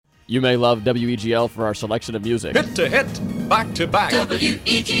You may love WEGL for our selection of music. Hit to hit, back to back.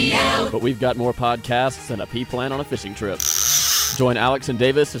 WEGL. But we've got more podcasts than a pea plant on a fishing trip. Join Alex and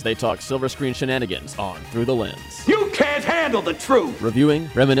Davis as they talk silver screen shenanigans on Through the Lens. You can't handle the truth! Reviewing,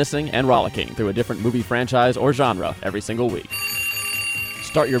 reminiscing, and rollicking through a different movie franchise or genre every single week.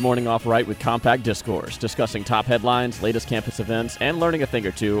 Start your morning off right with Compact Discourse, discussing top headlines, latest campus events, and learning a thing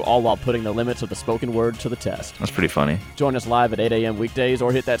or two, all while putting the limits of the spoken word to the test. That's pretty funny. Join us live at 8 a.m. weekdays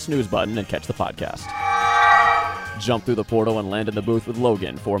or hit that snooze button and catch the podcast. Jump through the portal and land in the booth with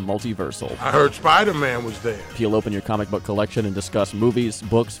Logan for Multiversal. I heard Spider-Man was there. Peel open your comic book collection and discuss movies,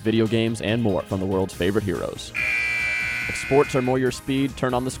 books, video games, and more from the world's favorite heroes. If sports are more your speed,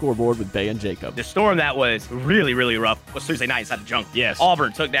 turn on the scoreboard with Bay and Jacob. The storm that was really, really rough was Tuesday night inside the Junk. Yes.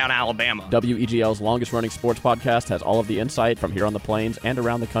 Auburn took down Alabama. WEGL's longest-running sports podcast has all of the insight from here on the plains and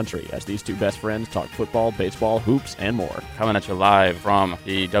around the country as these two best friends talk football, baseball, hoops, and more. Coming at you live from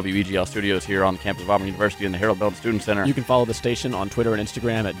the WEGL studios here on the campus of Auburn University in the Harold Belton Student Center. You can follow the station on Twitter and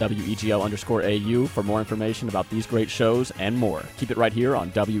Instagram at WEGL_AU for more information about these great shows and more. Keep it right here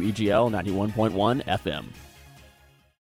on WEGL 91.1 FM.